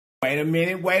Wait a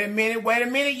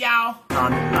minute, y'all.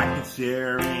 Comment, like, and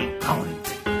share, and comment.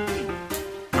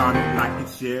 Comment, like, and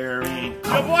share, and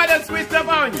Your boy done switched up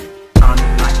on you.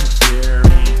 comment, like, and share,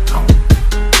 and comment.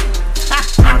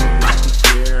 Comment, like, and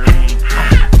share, and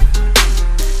comment.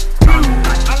 Comment,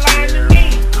 like, I'm and lying to share, me.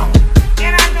 and comment.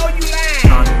 And I know you lying.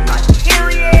 Comment, like, and share,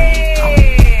 and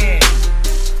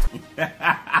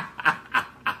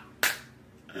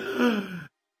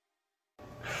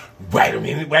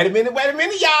Period. Wait a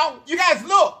minute, y'all. You guys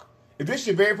look. If this is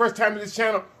your very first time to this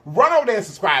channel, run over there and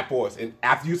subscribe for us. And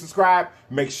after you subscribe,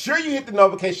 make sure you hit the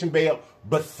notification bell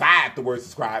beside the word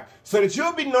subscribe so that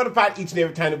you'll be notified each and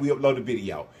every time that we upload a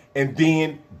video. And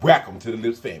then, welcome to the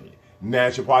LIPS family. Now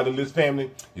that you're part of the LIPS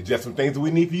family, it's just some things that we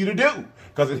need for you to do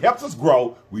because it helps us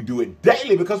grow. We do it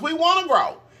daily because we want to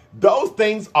grow. Those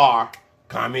things are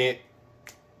comment,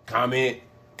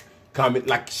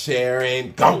 like, share,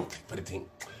 and go for the team.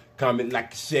 Comment,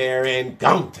 like, share, and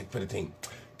go take for the team.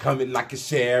 Comment, like,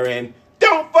 share, and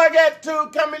don't forget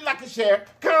to comment, like, share.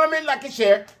 Comment, like,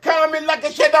 share. Comment, like,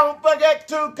 share. Don't forget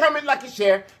to comment, like,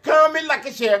 share. Comment, like,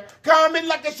 share. Comment,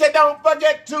 like, share. Don't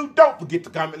forget to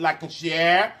comment, like, and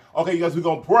share. Okay, you guys, we're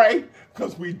going to pray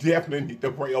because we definitely need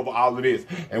to pray over all of this.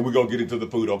 And we're going to get into the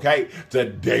food, okay?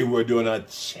 Today we're doing a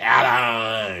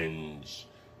challenge.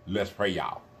 Let's pray,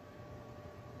 y'all.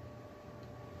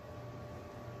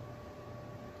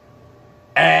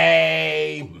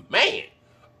 Amen.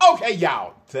 Okay,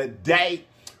 y'all. Today,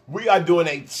 we are doing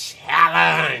a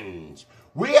challenge.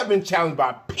 We have been challenged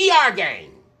by PR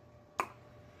Gang.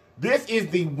 This is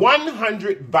the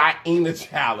 100 Vienna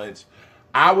challenge.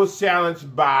 I was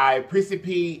challenged by Prissy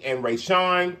P and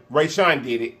Rayshawn. Rayshawn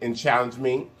did it and challenged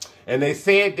me. And they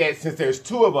said that since there's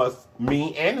two of us,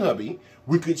 me and hubby,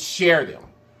 we could share them.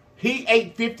 He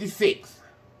ate 56.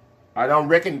 I don't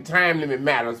reckon the time limit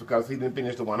matters because he didn't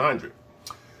finish the 100.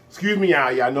 Excuse me,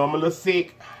 y'all. Y'all know I'm a little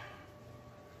sick.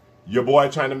 Your boy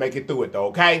trying to make it through it, though,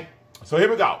 okay? So here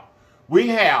we go. We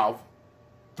have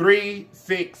 3,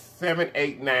 6, 7,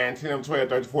 8, 9, 10, 11, 12,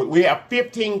 13, 14. We have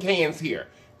 15 cans here.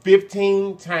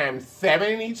 15 times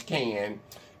 7 in each can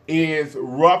is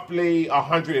roughly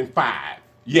 105.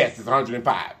 Yes, it's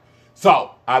 105.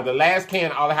 So, the last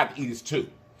can, all I have to eat is 2.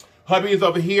 Hubby is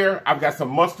over here. I've got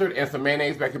some mustard and some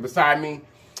mayonnaise back here beside me.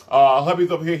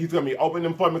 Hubby's over here. He's going to be opening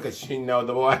them for me because you know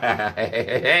the boy,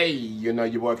 hey, you know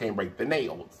your boy can't break the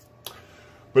nails.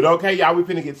 But okay, y'all, we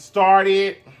finna get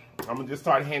started. I'm going to just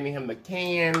start handing him the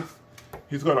cans.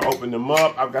 He's going to open them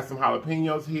up. I've got some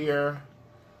jalapenos here.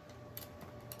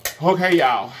 Okay,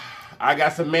 y'all. I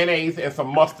got some mayonnaise and some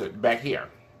mustard back here.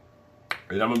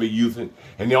 And I'm going to be using,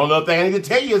 and the only other thing I need to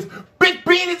tell you is Big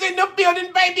Ben is in the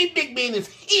building, baby. Big Ben is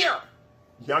here.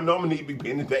 Y'all know I'm going to need Big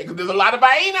Ben today because there's a lot of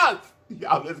hyenas.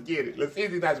 Y'all, let's get it. Let's see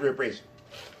if these nice repression.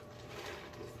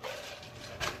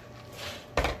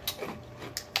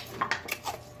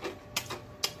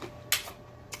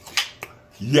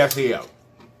 Yes, here.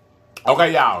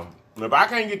 Okay, y'all. If I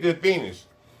can't get this finished,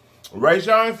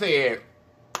 Rayshawn said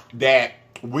that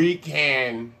we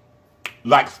can,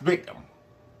 like, split them.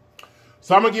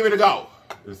 So I'm going to give it a go.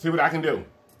 Let's see what I can do.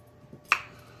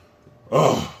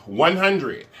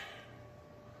 100.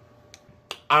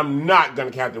 I'm not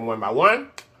going to count them one by one.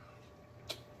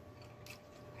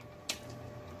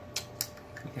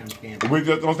 We're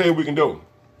just going to see what we can do.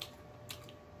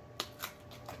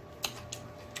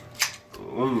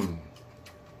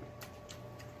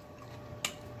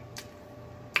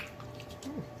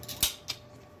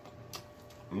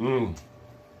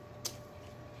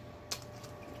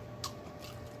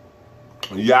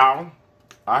 Y'all,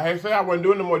 I had said I wasn't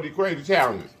doing no more of these crazy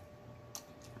challenges.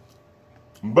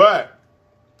 But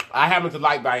I happen to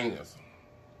like Viennas.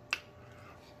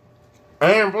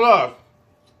 And plus,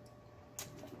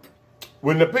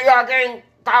 when the PR Gang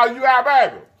calls you out,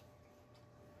 baby,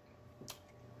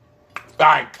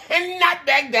 I cannot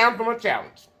back down from a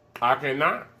challenge. I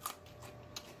cannot.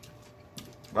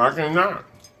 I cannot.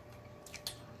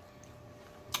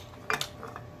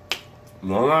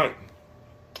 All right.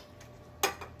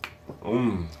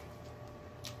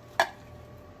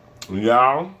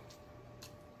 Y'all.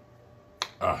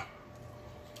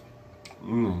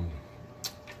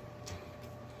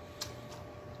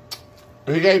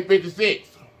 He gave 56.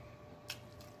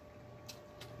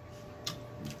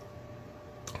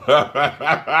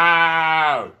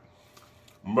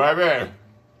 Baby.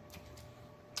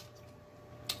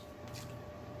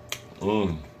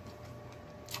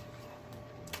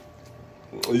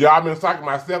 Y'all been sucking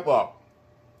myself up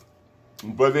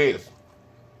for this.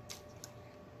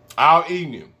 All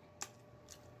evening.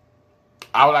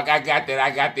 I was like, I got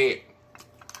that.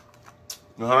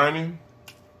 Honey.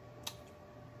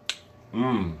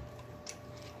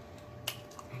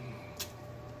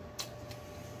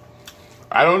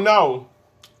 I don't know.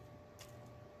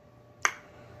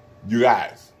 You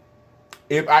guys,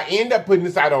 if I end up putting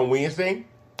this out on Wednesday,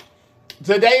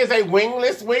 today is a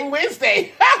wingless wing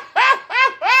Wednesday.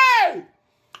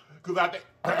 Because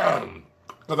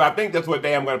I think that's what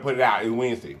day I'm going to put it out, is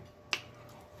Wednesday.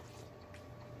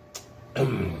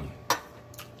 And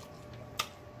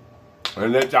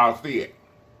let y'all see it.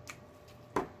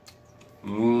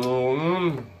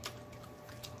 Mm.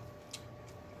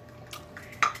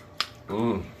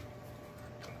 Mm.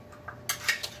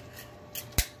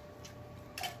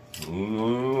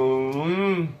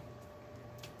 Mm.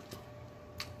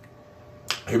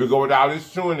 Here we go with all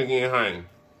this chewing again, honey.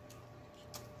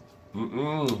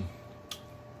 Mm-mm.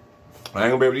 I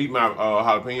ain't gonna be able to eat my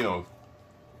jalapenos.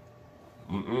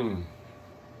 Mm-mm.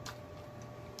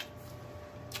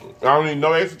 I don't need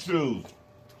no extra chews.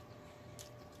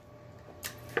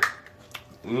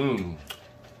 Mmm.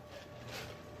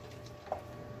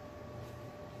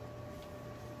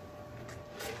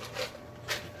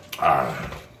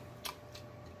 Ah.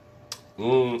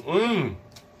 Mmm.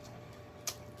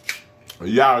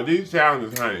 Y'all, these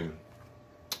challenges, honey.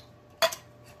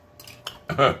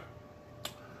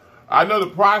 I know the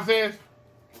process.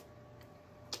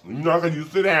 You know, because you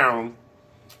sit down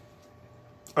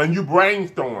and you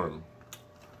brainstorm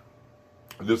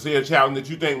to see a challenge that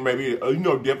you think maybe, you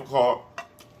know, difficult.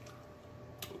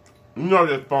 You know,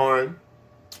 that's fun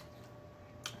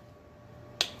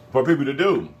for people to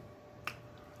do.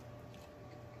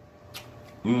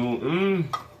 Mm-mm.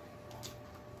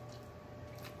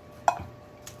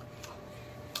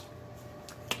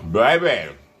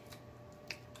 Baby.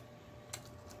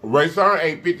 Rayson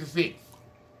ate 56.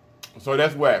 So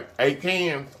that's what? 8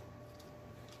 cans?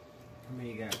 How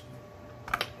many you got?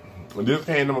 This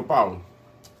can number 4.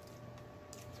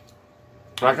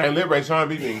 I can't let Rayson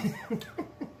beat me.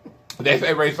 They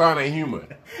say Rayson ain't human.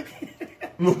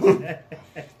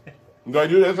 They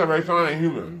do that, say Rayson ain't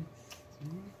human.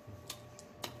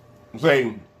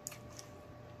 Say,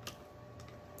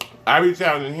 I be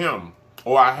challenging him,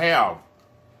 or I have.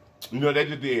 You know, they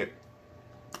just did.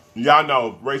 Y'all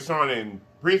know Rayson and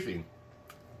Prissy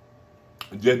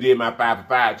just did my 5 for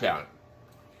 5 challenge.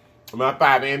 My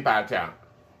 5 and 5 challenge.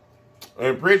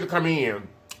 And Prissy come in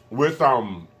with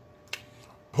some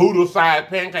poodle-sized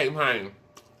pancake honey.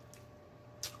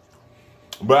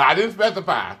 But I didn't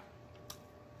specify.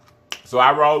 So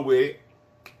I rolled with it.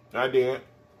 I did.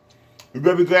 You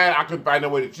better be glad I couldn't find no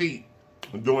way to cheat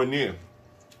doing this.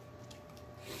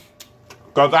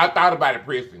 Because I thought about it,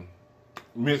 Prissy.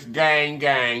 Miss Gang,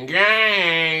 Gang,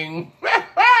 Gang.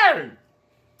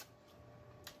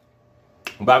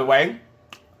 By the way,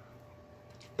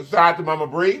 shout out to Mama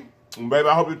Bree. Baby,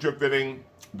 I hope that you're feeling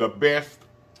the best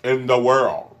in the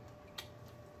world.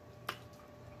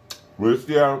 We're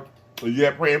still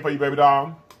praying for you, baby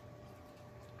doll.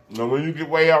 Now, when you get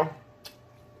well,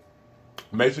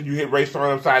 make sure you hit Rayson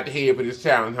upside the head for this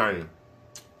challenge, honey.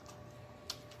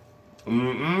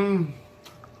 Mm-mm.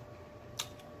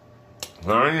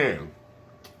 Honey.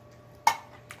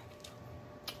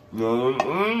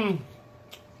 Mm-mm.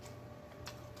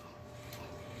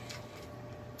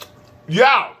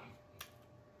 Yo!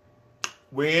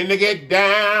 We're in to get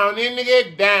down,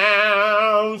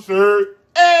 sir.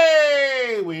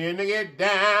 Hey! We're in to get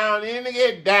down,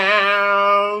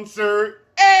 sir.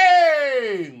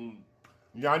 Hey!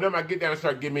 Y'all know my get down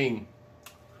start giving me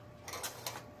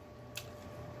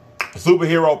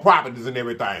superhero properties and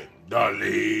everything. The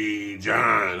Legion.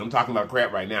 I'm talking about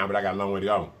crap right now, but I got a long way to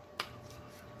go.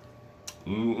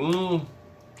 Mm-mm.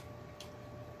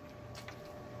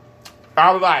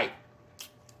 I was like,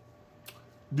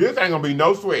 this ain't gonna be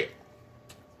no sweat.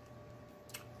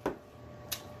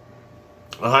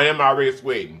 Honey, I'm already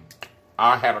sweating.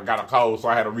 I got a cold, so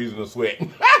I had a reason to sweat.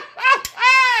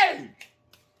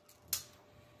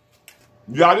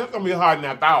 Y'all, this is gonna be harder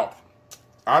than I thought.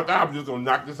 I thought I was just gonna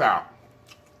knock this out.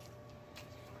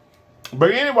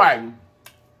 But anyway,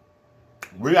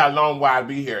 we got a long while to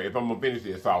be here if I'm gonna finish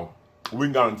this, so we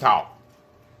gonna talk.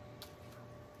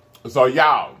 So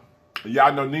y'all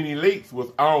know Nene Leakes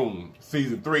was on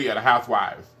season 3 of The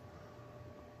Housewives.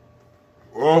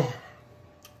 Oh,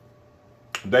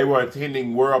 they were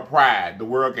attending World Pride, the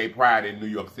World Gay Pride in New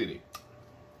York City.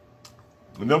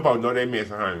 And them folks know they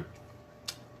messy, honey.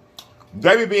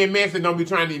 They be being messy, don't be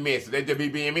trying to be messy. They just be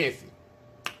being messy.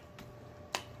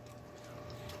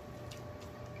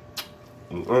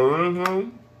 Mm-hmm.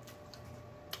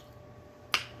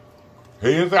 He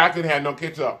didn't say I couldn't have no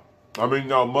ketchup. I mean,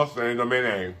 no mustard and no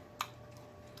mayonnaise.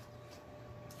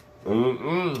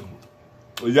 Mm-mm.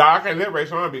 Y'all, I can't let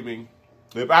Rayson beat me.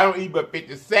 If I don't eat but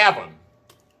 57,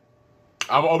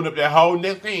 I'm gonna open up that whole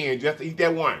next can just to eat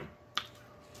that one.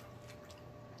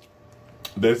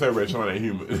 They say Rashawn ain't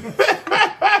human.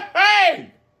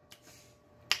 Hey!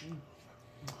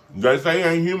 They say he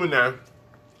ain't human now.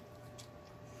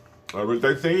 That's what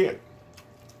they said.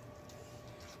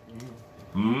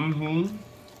 Mm-hmm.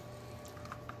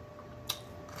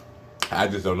 I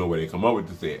just don't know where they come up with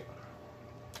this at.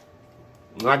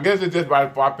 I guess it's just by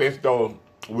the far-fetched store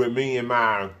with me and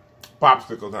my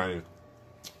popsicles, honey.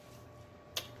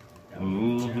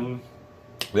 Mm-hmm.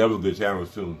 That was a good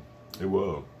challenge, too. It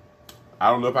was.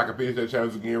 I don't know if I can finish that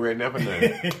challenge again right now for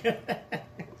nothing.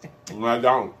 I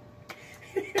don't.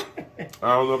 I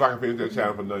don't know if I can finish that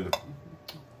challenge for nothing.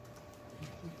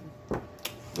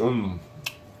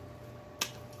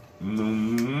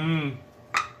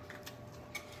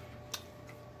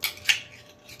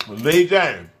 Lee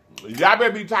James, y'all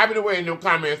better be typing away in them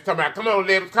comments talking about, come on,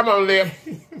 Lips, come on, Lips.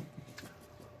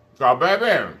 So, baby.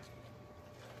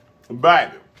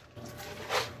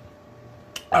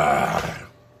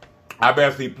 I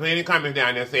better see plenty of comments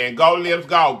down there saying, go, Lips,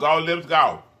 go, go, Lips,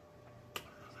 go.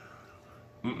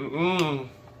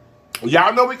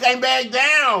 Y'all know we can't back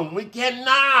down. We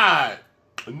cannot.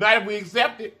 Not if we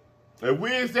accept it. If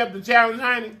we accept the challenge,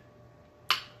 honey,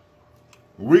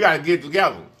 we got to get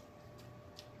together.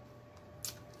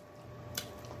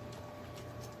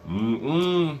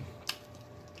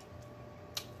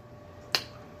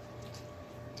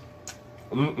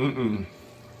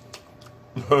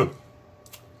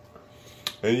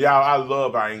 And y'all, I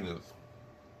love hyenas.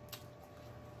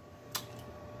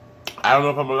 I don't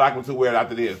know if I'm gonna like them too well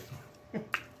after this.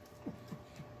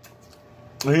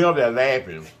 He over there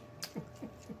laughing,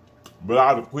 but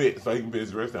I ought to quit so he can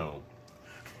finish the rest of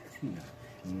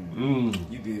them.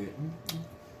 You good.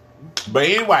 But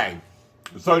anyway,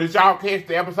 so did y'all catch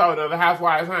the episode of The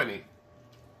Housewives, honey?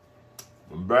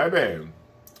 Baby.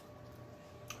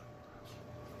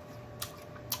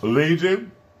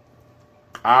 Legion,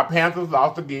 our Panthers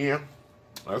lost again.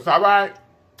 That's all right.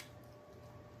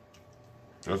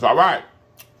 That's all right.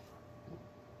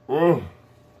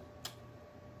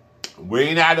 We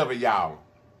ain't out of it, y'all.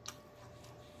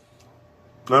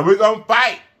 Now we're gonna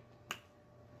fight.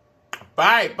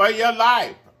 Fight for your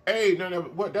life. Hey, no,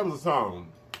 that was a song.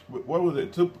 What was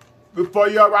it? For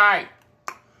your right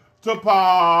to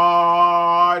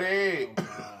party.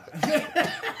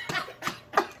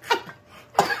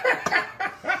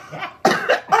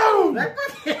 Oh.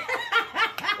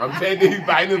 I'm saying these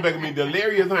hyenas making me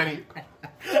delirious, honey.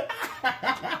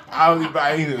 All these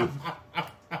hyenas.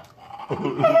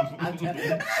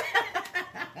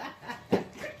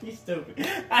 You stupid.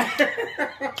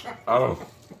 Oh.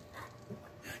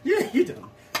 You dumb.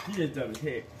 You just dumb as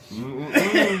heck.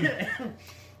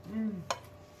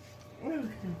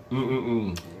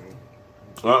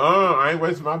 I ain't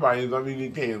wasting my hyenas. I mean,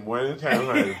 you can one at a time,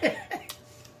 honey.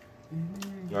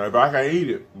 If I can eat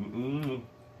it.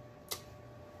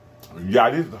 Yeah,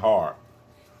 this is hard.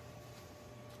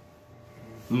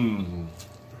 I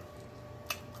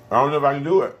don't know if I can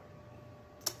do it.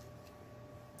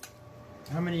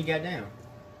 How many you got down?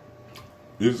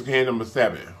 This is can number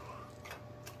 7.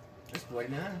 That's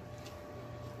 49.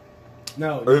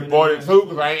 No. It's 42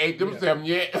 because I ain't ate them 7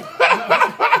 yet.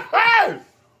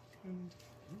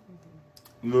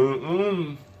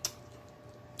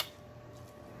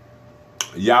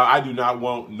 Y'all, I do not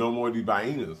want no more of these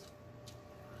hyenas.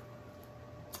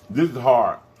 This is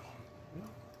hard.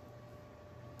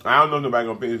 I don't know if nobody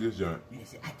gonna finish this joint.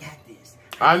 Yes, I got this.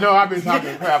 I know I've been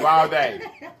talking crap all day.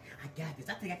 I got this.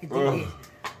 I think I can do this.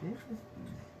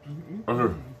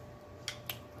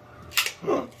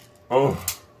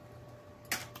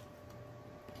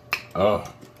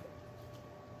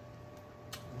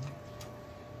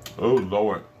 Oh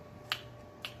Lord.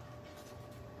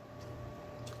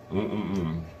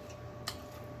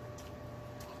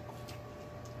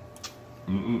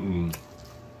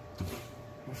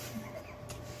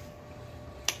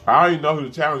 I don't even know who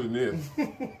the challenging is.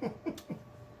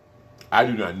 I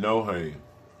do not know, honey.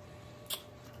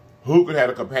 Who could have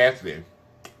the capacity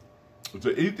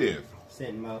to eat this?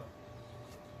 Send Mo.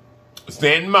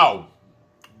 Send Mo.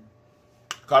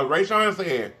 Because Rayshawn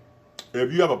said,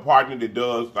 if you have a partner that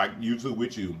does like YouTube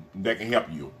with you, that can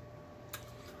help you.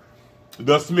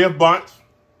 The Smith Bunch.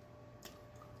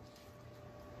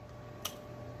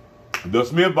 The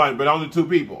Smith Bunch, but only 2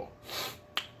 people.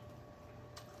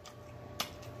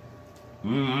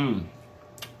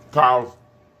 Cause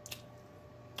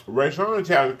Rayshawn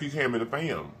challenge keeps him in the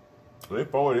fam. They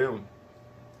 4 of them.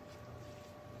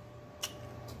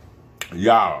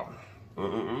 Y'all.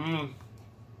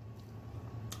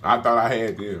 I thought I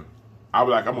had this. I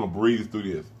was like, I'm gonna breeze through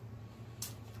this.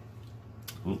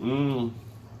 Your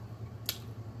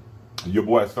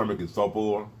boy's stomach is so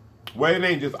full. Well, it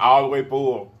ain't just all the way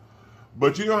full.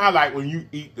 But you know how, like, when you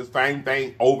eat the same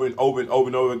thing over and over and over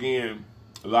and over again,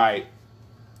 like,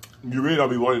 you really don't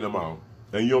be wanting them all.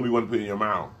 And you don't be wanting to put it in your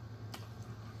mouth.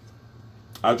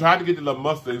 I tried to get the little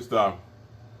mustard and stuff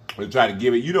and try to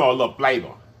give it, you know, a little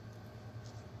flavor.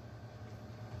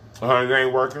 It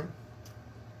ain't working.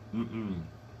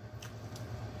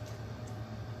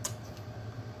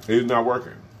 It's not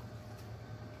working.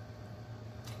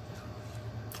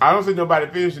 I don't see nobody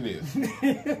finishing this.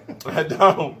 I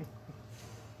don't.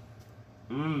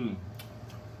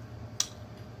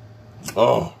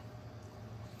 Oh.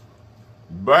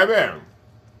 Baby.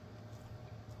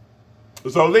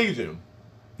 So, Legion.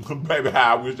 Baby,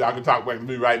 how I wish y'all could talk back to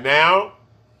me right now.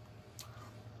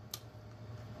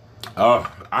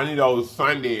 I need those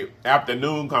Sunday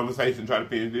afternoon conversations try to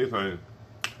finish this, honey.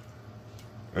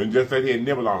 And just sit here and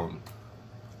nibble on.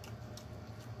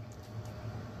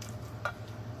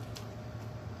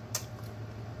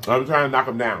 I'm trying to knock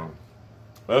them down.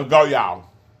 Let's go, y'all.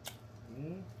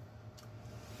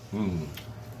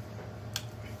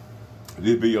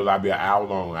 This video will be an hour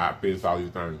long. I finish all these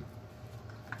things.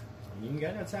 You ain't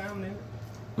got no time,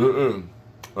 nigga.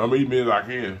 I'm eating as I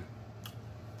can.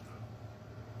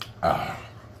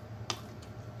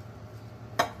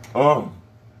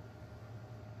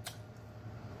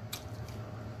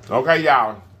 Okay,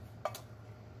 y'all.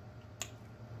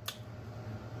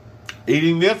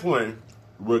 Eating this one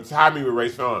will tie me with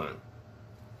Rayshawn.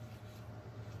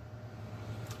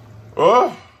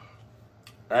 Oh,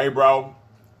 hey, bro.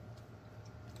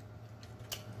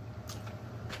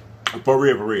 For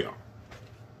real, for real.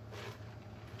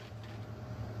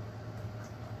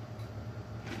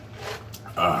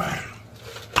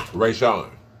 Rayshawn,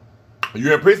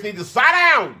 you and Prince need to sit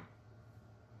down.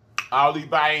 All these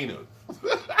hyenas.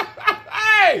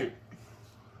 Hey!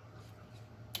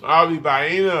 All these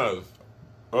hyenas.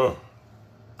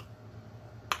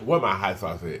 What my hot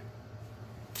sauce at?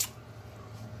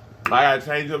 I gotta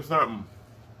change up something.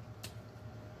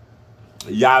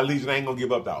 Y'all Legion ain't gonna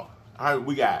give up though. All right,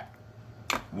 we got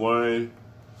 1,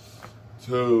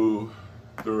 2,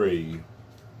 3,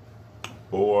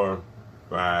 4,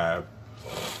 5,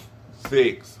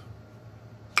 6,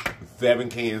 7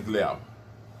 cans left.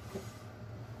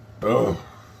 Ugh.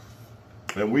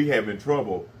 And we having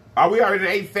trouble. Oh, we already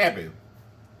ate 7.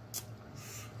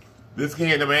 This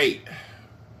can them 8.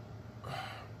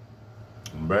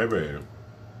 Baby.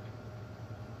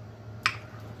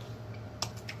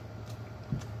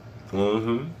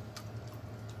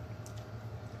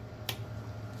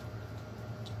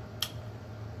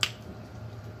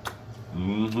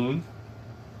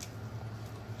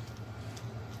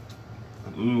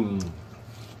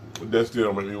 That still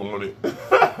don't make me want it.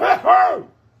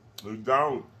 It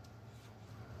don't.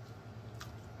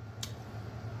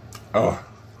 I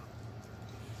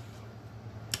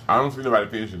don't see nobody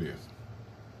finishing this.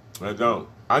 I don't.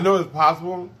 I know it's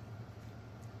possible,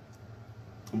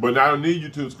 but I don't need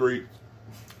YouTube screens.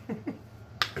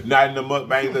 Not in the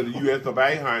mukbangs of the US of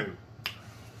A, honey.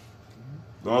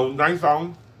 I don't think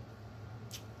so.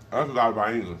 That's a lot of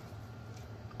hyenas.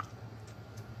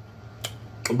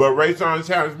 But Rayshawn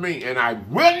challenged me, and I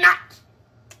will not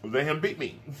let him beat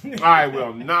me. I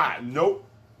will not. Nope.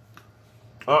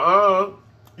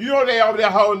 You know they over there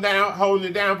holding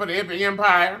it down for the Epic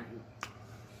Empire.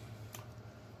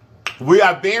 We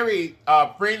are very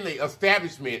friendly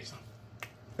establishments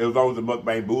as long as the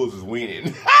Mukbang Bulls is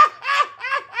winning.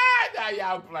 Now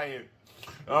y'all playing.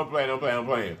 I'm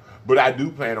playing. But I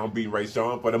do plan on beating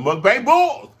Rayshawn for the Mukbang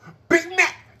Bulls. Big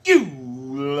Mac, you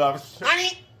love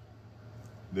CHANI.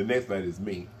 The next letter is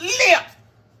me. Lips.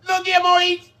 Look at more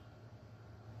eats.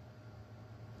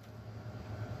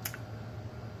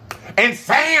 And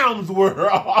Sam's World.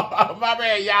 My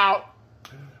bad, y'all.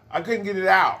 I couldn't get it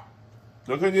out.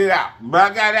 But I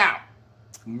got it out.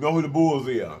 You know who the Bulls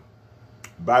is.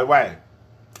 By the way,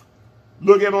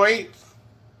 look at more eats.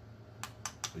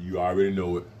 You already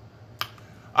know it.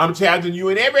 I'm challenging you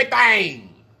in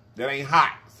everything that ain't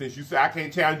hot. Since you said I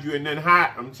can't challenge you in nothing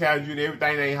hot, I'm challenging you in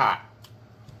everything that ain't hot.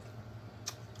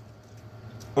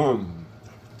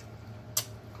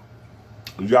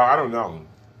 Y'all, I don't know.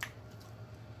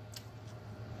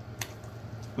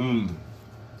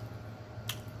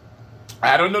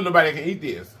 I don't know nobody that can eat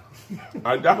this.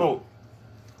 I don't.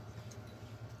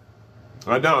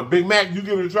 Big Mac, you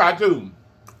give it a try too.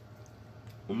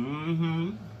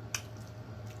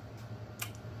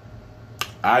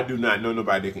 I do not know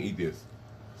nobody that can eat this.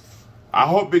 I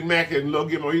hope Big Mac and Lil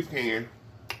Gilmo East can.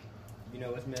 You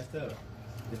know what's messed up?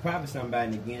 There's probably somebody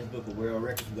in the Guinness Book of World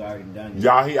Records who already done it.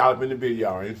 Y'all, he out up in the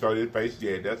video. I ain't showed his face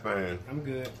yet. That's fine. I'm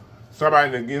good. Somebody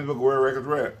in the Guinness Book of World Records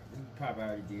rap. You probably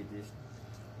already did this.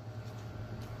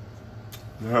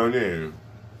 Hold on.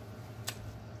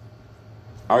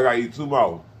 I gotta eat 2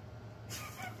 more.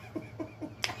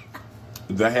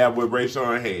 To have what Ray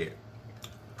Sean had.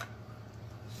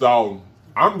 So,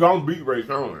 I'm gonna beat Ray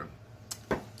Sean.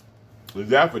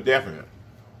 That's for definite.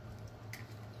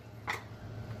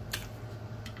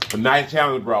 A nice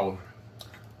challenge, bro.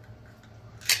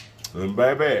 And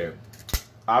baby,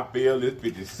 I feel this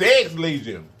 56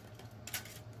 Legion.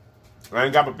 I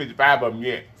ain't got my 55 of them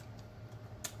yet.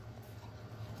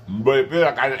 But it feels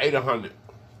like I done ate 100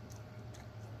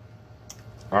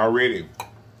 already.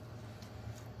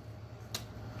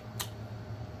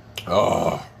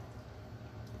 Oh.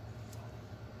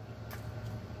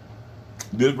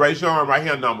 This Ray Sean right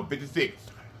here, number 56.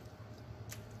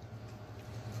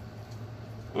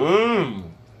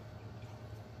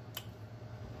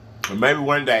 And maybe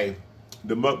one day,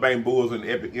 the Mukbang Bulls and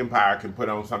the Epic Empire can put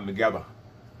on something together.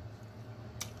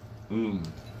 2,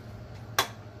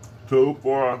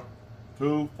 4,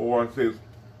 6,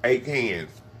 8 cans.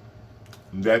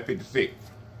 That's 56.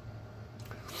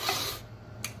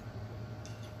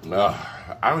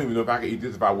 I don't even know if I could eat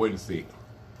this if I wasn't sick.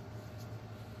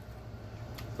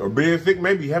 Or being sick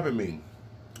may be helping me.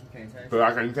 So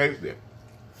I can taste it.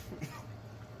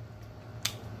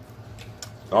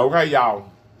 Okay, y'all.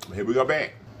 Here we go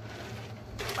back.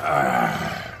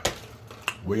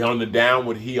 We on the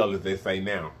downward hill, as they say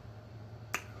now.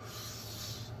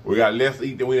 We got less to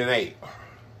eat than we done ate.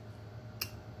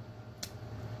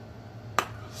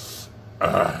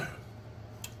 Let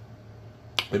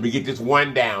me get this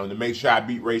one down to make sure I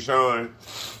beat Ray Sean.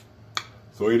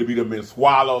 So it'll be been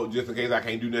swallowed just in case I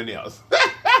can't do nothing else.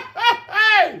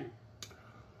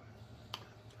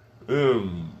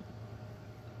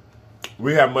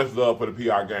 We have much love for the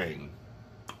PR gang.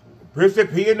 Prissy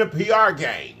P and the PR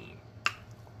gang.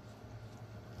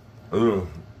 Oh,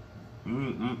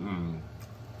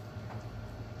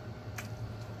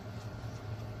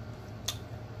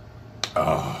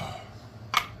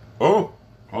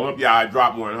 hold up, y'all. I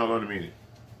dropped one. Hold on a minute.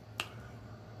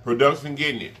 Production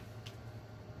getting it.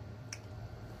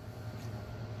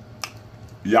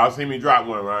 Y'all see me drop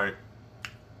one, right?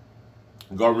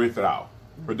 Go rinse it out.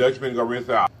 Production been go rinse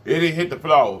it out. It didn't hit the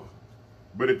floor,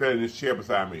 but it fell in this chair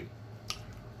beside me.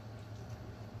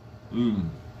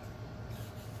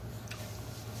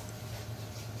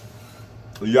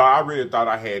 Y'all, I really thought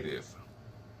I had this.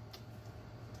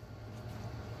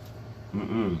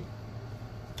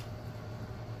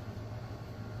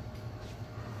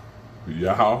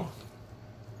 Y'all.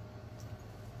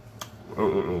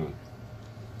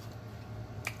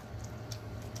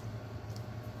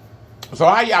 So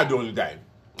how y'all doing today?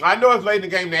 I know it's late in the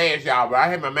game to ask y'all, but I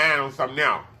had my mind on something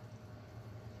else.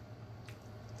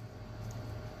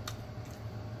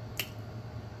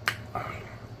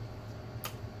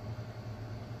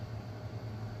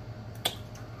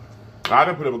 I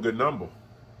done put up a good number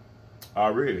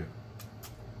already.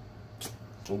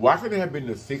 Why couldn't it have been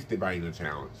the 60 banger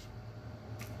challenge?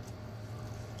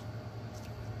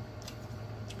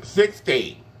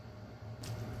 60.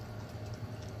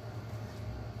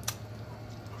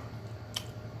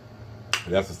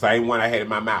 That's the same one I had in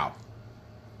my mouth.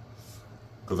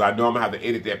 Because I know I'm going to have to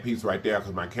edit that piece right there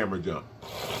because my camera jumped.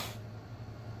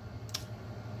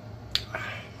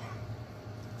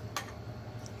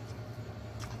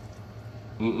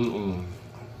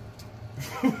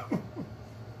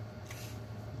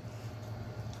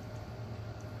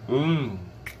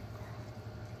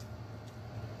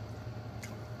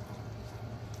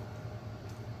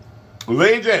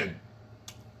 Legion.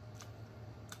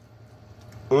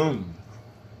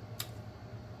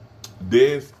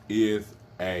 This is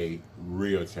a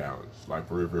real challenge. Like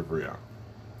for real.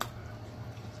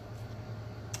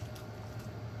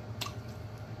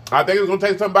 I think it's gonna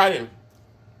take somebody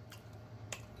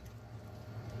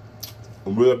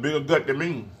with a bigger gut than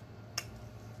me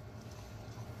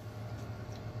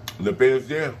to finish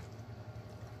there.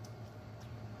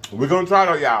 We're gonna try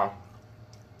though, y'all.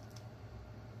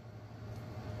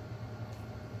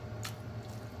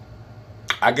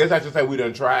 I guess I should say we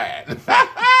done tried.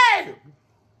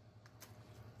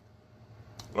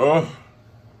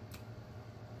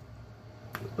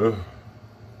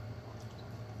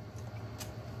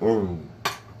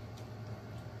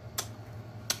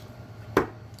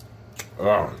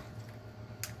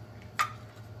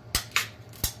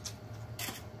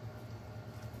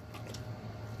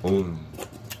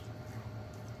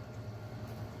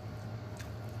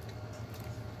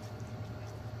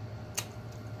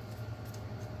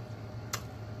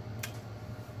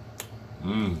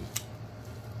 Mmm.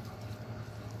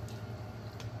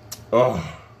 Oh.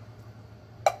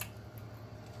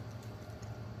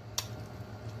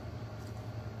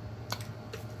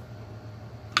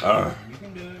 You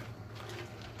can do it.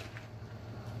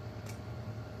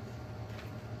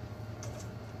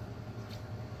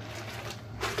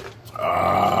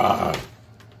 Oh.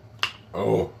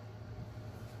 Oh.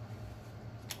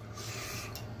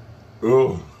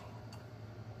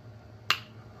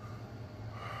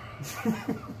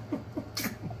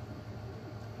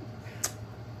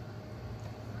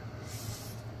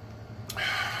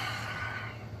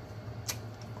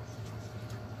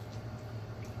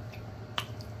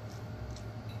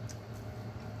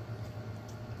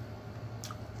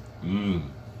 Mmm.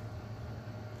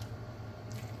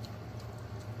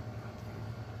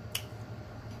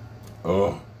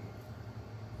 Oh.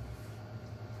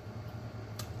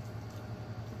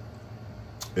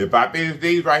 If I finish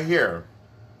these right here,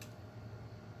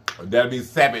 that'll be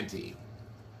 70.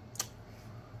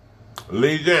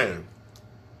 Legion,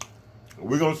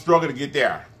 we're going to struggle to get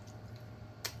there.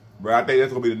 But I think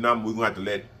that's going to be the number we're going to have to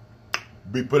let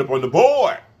be put up on the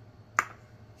board.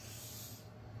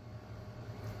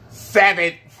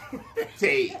 70.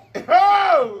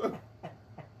 Oh!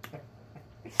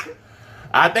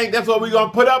 I think that's what we're going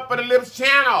to put up for the Lips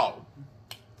channel.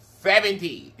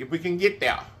 70, if we can get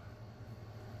there.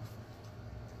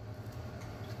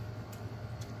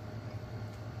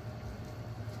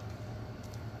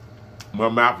 My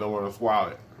mouth don't want to swallow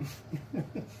it.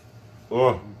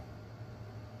 Oh.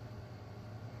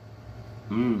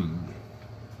 Mmm.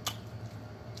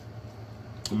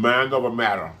 Mind over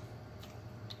matter.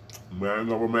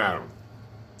 Mind over matter.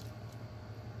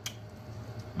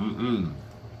 Mm-mm.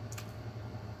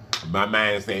 My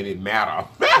mind saying it matter.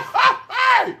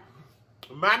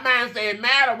 My mind saying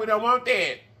matter. We don't want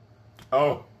that.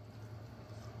 Oh.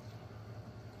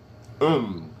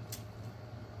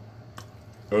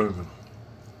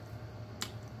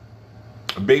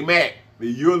 Big Mac,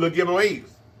 you're LGBTQ.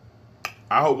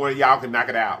 I hope one of y'all can knock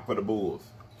it out for the Bulls.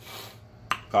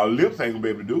 Cause Lips ain't gonna be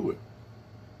able to do it.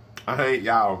 I ain't,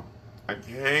 y'all. I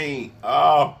can't.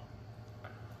 Oh.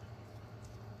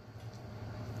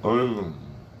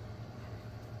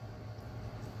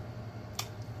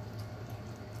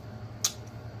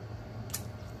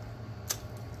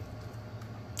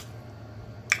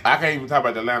 I can't even talk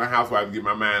about the Atlanta Housewives to get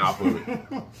my mind off of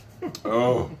it.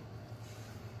 Oh.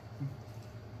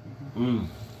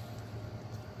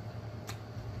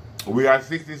 We got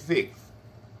 66.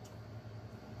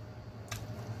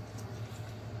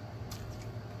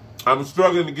 I'm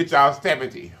struggling to get y'all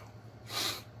 70.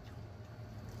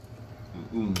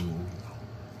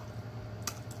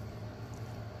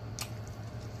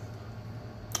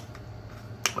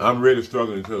 I'm really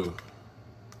struggling too.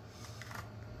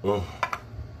 Oh.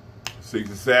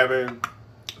 67,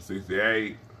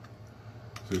 68,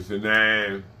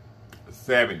 69,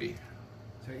 70.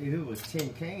 So if it was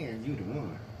 10 cans, you'd have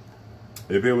won.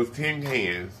 If it was 10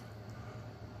 cans,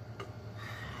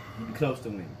 you'd be close to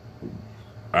winning.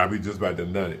 I'd be just about to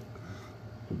done it.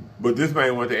 But this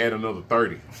man wanted to add another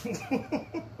 30.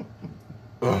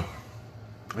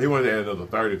 He wanted to add another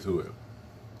 30 to it.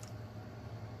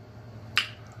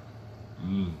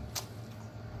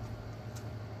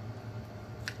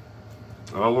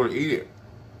 I don't want to eat it.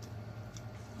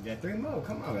 You got 3 more.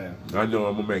 Come on, man. I know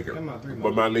I'm going to make it. Come on, 3 more.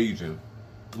 But my Legion.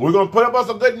 We're going to put up us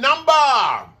a good number.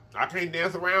 I can't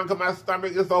dance around because my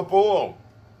stomach is so full.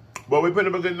 But we put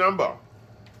up a good number.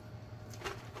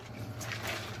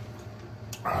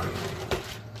 I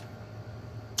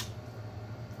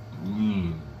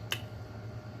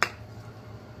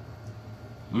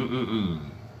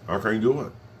can't do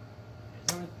it.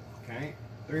 Okay.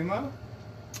 3 more?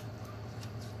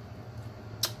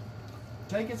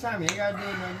 Take your time. You ain't got to do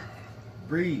nothing.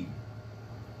 Breathe.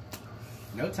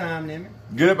 No time limit.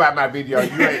 Get up out my video.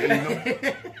 You ain't eating them.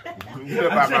 Get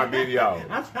up out my video.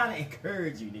 I'm trying to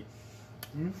encourage you.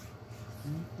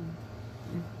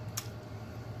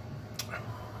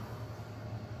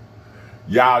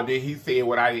 Y'all, did he say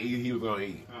what I eat he was going to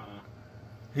eat?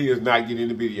 He is not getting in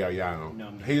the video, y'all.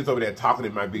 No, he is over there talking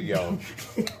in my video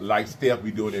like Steph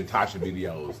be doing in Tasha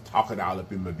videos. Talking all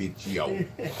up in my video.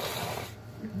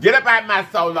 Get up out my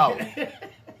solo.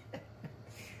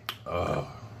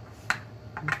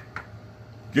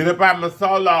 Get up out my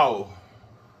solo.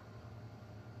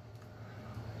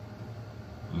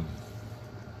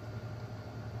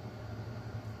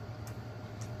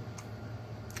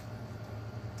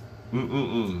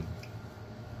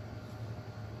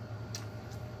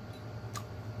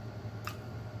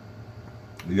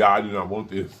 Yeah, I do not want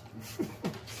this.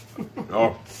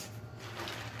 Oh.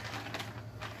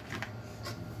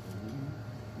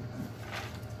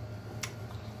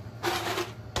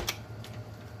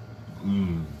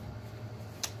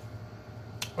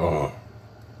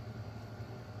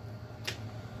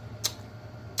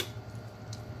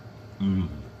 Mm.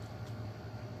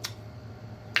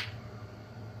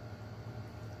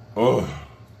 Oh.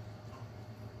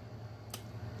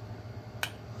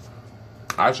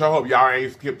 I sure hope y'all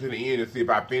ain't skipped to the end to see if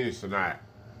I finish tonight.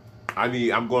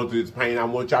 I'm going through this pain. I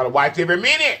want y'all to watch every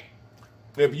minute.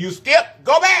 If you skip,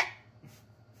 go back.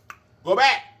 Go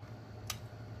back.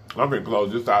 I'm gonna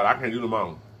close this out. I can't do them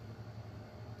all.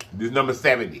 This is number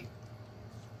 70.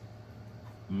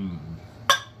 Mm.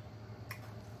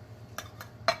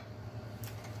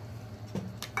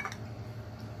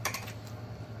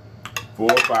 4,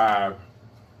 5,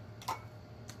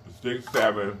 6,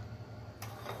 7,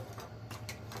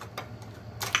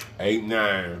 8,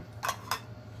 9,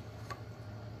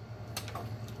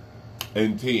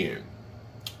 and 10.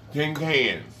 10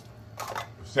 cans.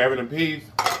 7 apiece.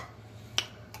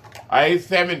 I ate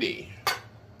 70.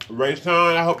 Ray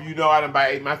Sean, I hope you know I done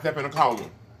ate myself in a coma.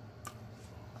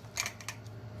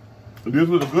 This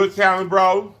was a good challenge,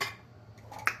 bro.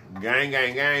 Gang,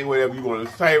 gang, gang, whatever you want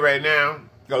to say right now,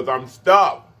 because I'm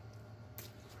stuck.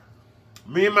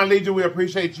 Me and my Legion, we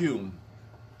appreciate you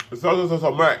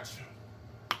so much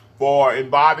for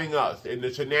involving us in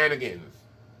the shenanigans.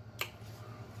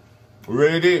 We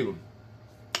really do.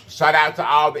 Shout out to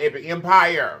all the Epic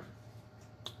Empire.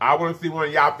 I want to see one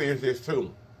of y'all finish this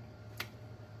too.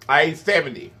 I ate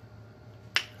 70.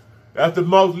 That's the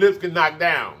most lips can knock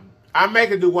down. I may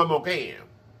can do one more can.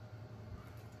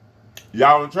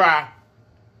 Y'all want to try?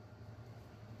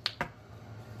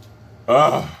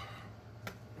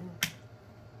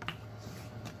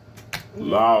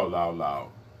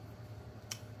 Loud.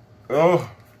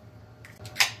 Oh.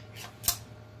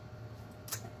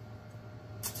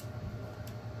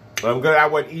 I'm good. I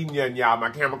wasn't eating yet, y'all. My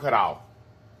camera cut off.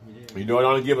 You know, it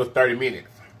only give us 30 minutes.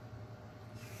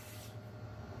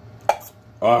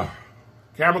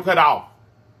 Camera cut off.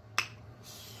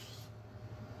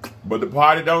 But the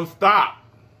party don't stop.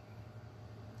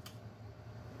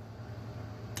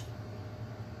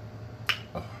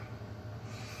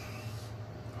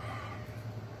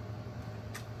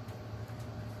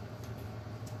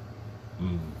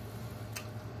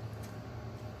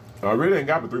 I really ain't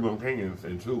got the 3 more cans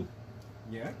and 2.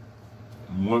 Yeah.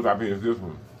 Once I finish this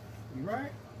one. You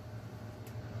right?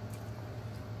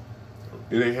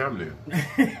 It ain't happening.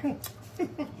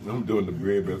 I'm doing the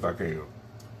very best I can.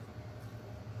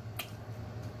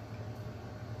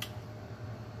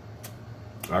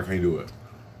 I can't do it.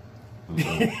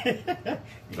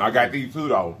 I got these 2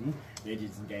 though. They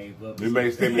just gave up. They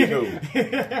made 72.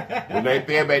 When they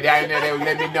feel bad down there, they would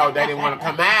let me know they didn't want to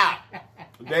come out.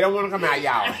 They don't want to come out,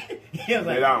 y'all.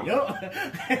 They don't.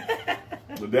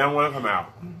 They don't want to come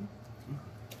out.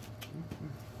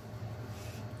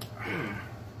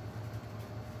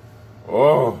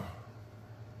 Oh.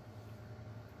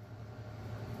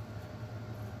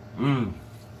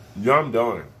 Yeah, I'm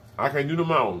done. I can't do no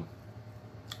more.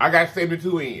 I got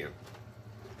 72 in.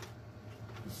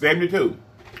 72.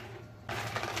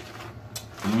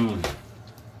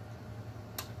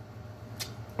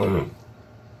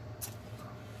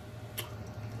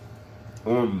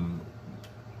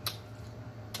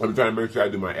 I'm trying to make sure I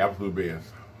do my absolute best.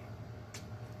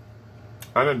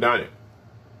 I done it.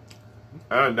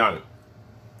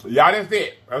 Y'all, that's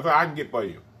it. That's all I can get for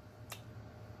you.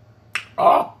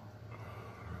 Oh,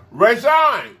 Ray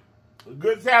Sean,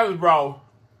 good challenge, bro.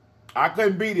 I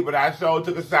couldn't beat it, but I sure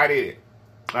took a shot at it.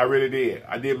 I really did.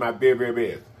 I did my very, very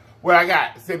best. Well, I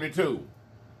got 72.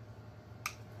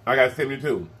 I got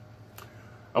 72.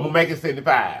 I'm gonna make it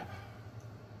 75.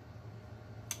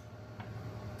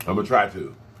 I'm gonna try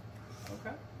to.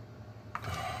 Okay.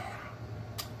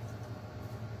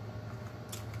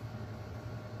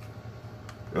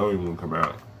 They don't even want to come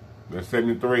out. That's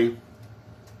 73.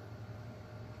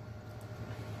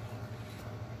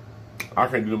 I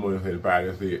can't do no more than 75.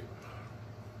 That's it.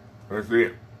 That's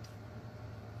it.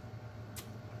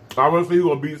 I want to see who's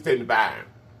gonna beat 75.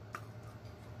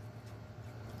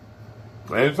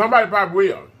 And somebody probably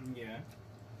will. Yeah.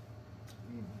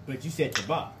 But you set the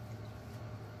bar.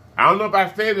 I don't know if I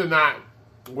said it or not.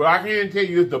 What I can tell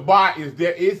you is the bar is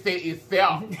there. It said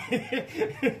itself.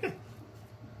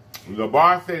 The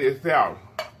bar said itself.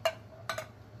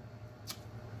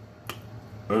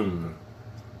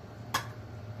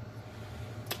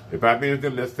 If I finish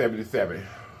them, that's 77.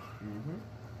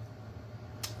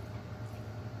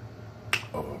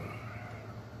 Oh.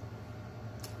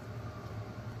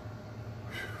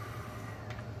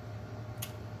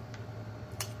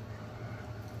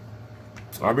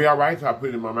 I'll be all right till I put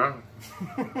it in my mouth.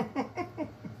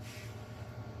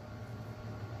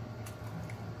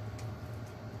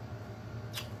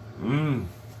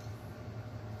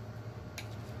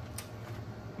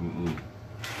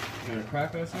 want a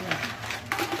cracker or something?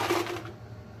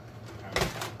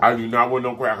 I do not want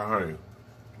no cracker, honey.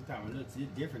 I'm talking about a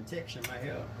different texture might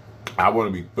help. I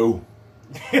want to be through.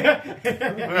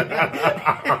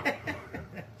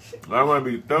 I want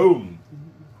to be through.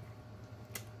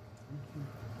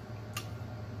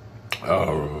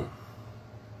 Oh.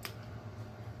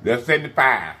 That's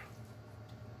 75.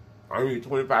 I need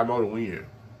 25 more to win.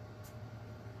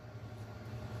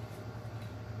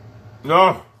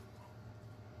 No.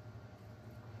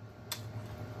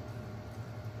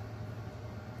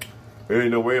 There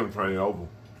ain't no way I'm trying it over.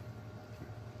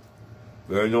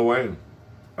 There ain't no way.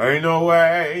 Ain't no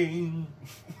way. Ain't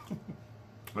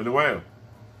no way.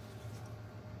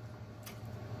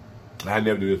 I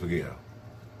never do this again.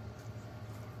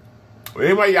 Well,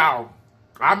 anyway, y'all,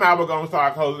 I'm probably going to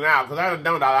start closing out because I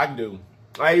done all I can do.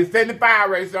 Hey, 75,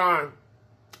 Ray Sean.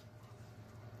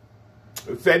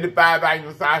 75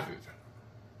 annual sausage.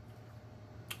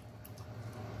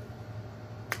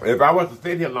 If I was to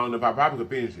sit here long enough, I probably could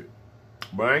finish it.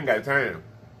 But I ain't got time.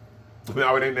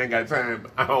 I ain't got time.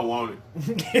 I don't want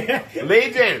it.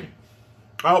 Legion,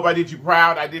 I hope I did you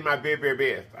proud. I did my very, very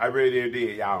best. I really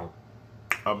did, y'all.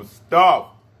 I'm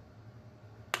stuffed.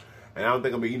 And I don't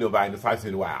think I'm going to eat nobody in the sausage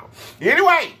in a while.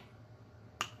 Anyway.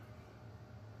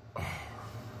 I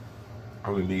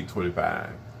only need 25.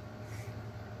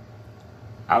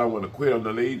 I don't want to quit on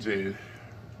the Legion.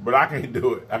 But I can't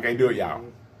do it. I can't do it, y'all.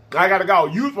 I got to go.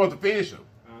 You supposed to finish them.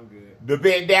 I'm good. The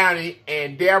Vet Downey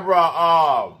and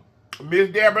Deborah, Miss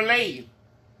Deborah Lee.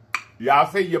 Y'all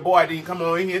see your boy didn't come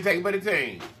on in here and take it for the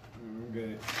team. I'm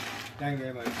good. Thank you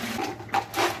very much.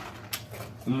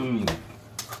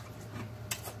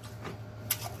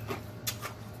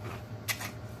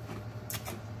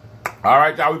 All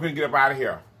right, y'all, we finna get up out of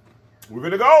here. We're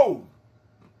gonna go.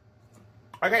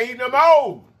 I can't eat no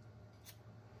more.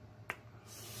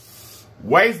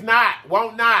 Waste not,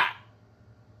 won't not.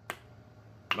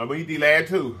 I'm gonna eat these last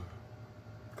two.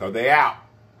 Cause they out.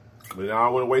 But I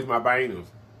don't wanna waste my bangers.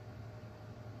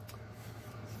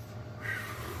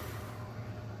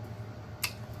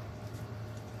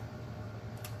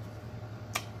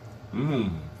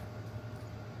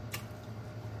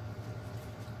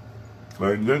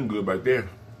 Ain't nothing good back there.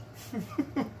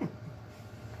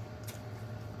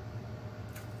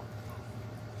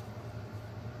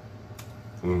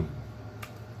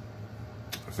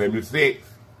 76.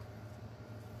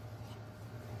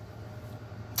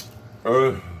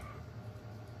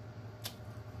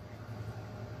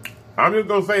 I'm just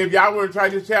gonna say, if y'all want to try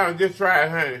this challenge, just try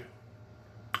it, honey.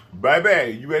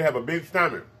 Baby, you better have a big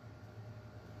stomach.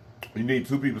 You need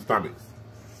 2 people's stomachs.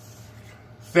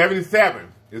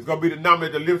 77 is gonna be the number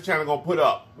that the LIFELINE channel gonna put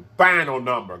up. The final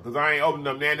number, because I ain't opening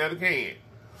up now another can.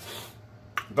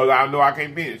 Because I know I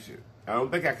can't finish it. I don't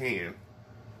think I can.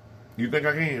 You think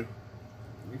I can?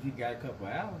 If you got a couple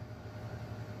hours.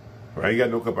 I ain't got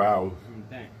no couple hours. What do you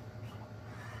think?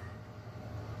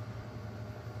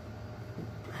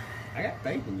 I got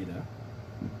faith in you, though.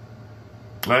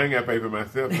 I ain't got faith in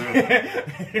myself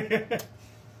now.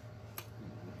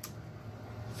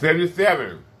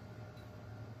 77.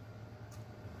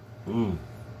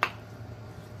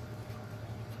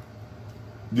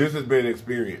 This has been an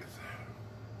experience.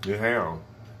 It has.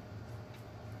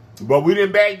 But we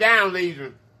didn't back down,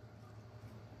 Legion.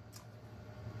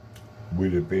 We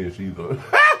didn't finish either.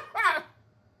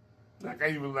 I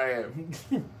can't even laugh.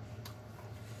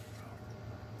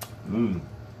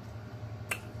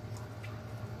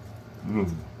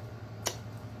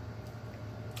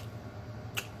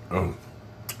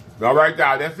 All right,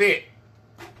 y'all. That's it.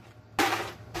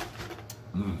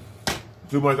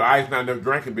 Too much ice, not enough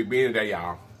drinking. Big being today,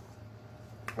 y'all.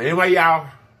 Anyway, y'all,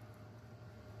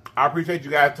 I appreciate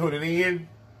you guys tuning in.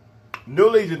 New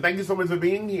Legion, thank you so much for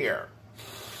being here.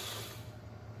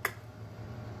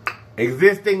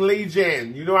 Existing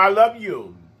Legion, you know I love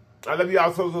you. I love you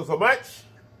all so much.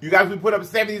 You guys, we put up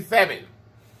 77.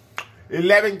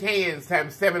 11 cans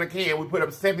times 7 a can. We put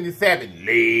up 77.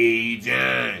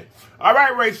 Legion. All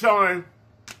right, Ray Sean.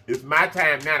 It's my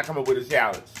time now to come up with a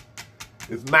challenge.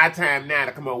 It's my time now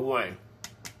to come up with one.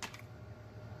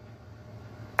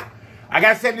 I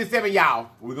got 77, y'all.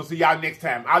 We're going to see y'all next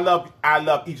time. I love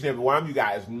each and every one of you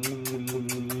guys.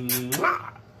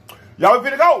 Y'all, we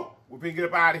finna go. We finna get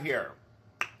up out of here.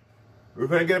 We're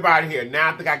finna get up out of here. Now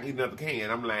I think I can eat another can.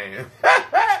 I'm lying.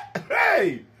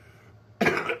 Hey.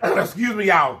 Excuse me,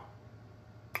 y'all.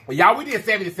 Y'all, we did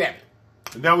 77.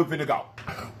 And now we finna go.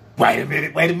 Wait a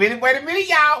minute,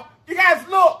 y'all. You guys,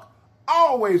 look.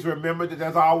 Always remember that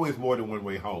there's always more than one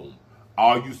way home.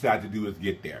 All you have to do is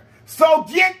get there. So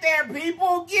get there,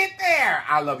 people. Get there.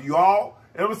 I love you all.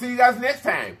 And we'll see you guys next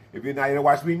time. If you're not here to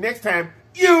watch me next time,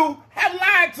 you have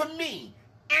lied to me.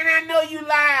 And I know you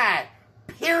lied.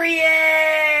 Period.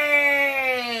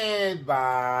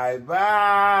 Bye-bye.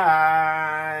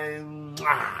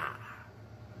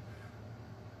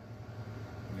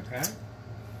 Okay.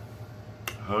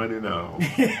 Honey, no.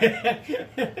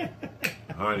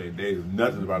 Honey, there's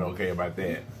nothing about okay about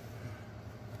that.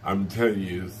 I'm telling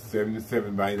you,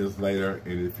 77 vitamins later,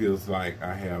 and it feels like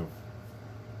I have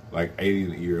like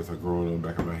 80 years are growing on the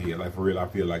back of my head. Like, for real, I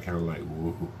feel like kind of like,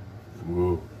 woo,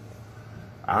 woo.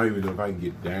 I don't even know if I can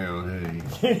get down,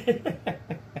 hey.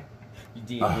 You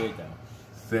did good, though.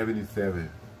 77.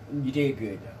 You did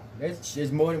good, though.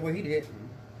 That's more than what he did.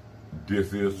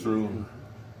 This is true.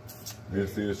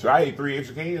 This is true. I ate 3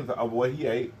 extra cans of what he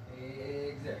ate.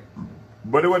 Exactly.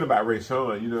 But it wasn't about Ray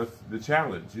Sean, you know, it's the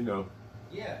challenge, you know.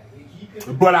 Yeah, he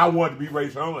could. But I wanted to be Ray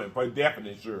Sean for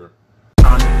definite sure.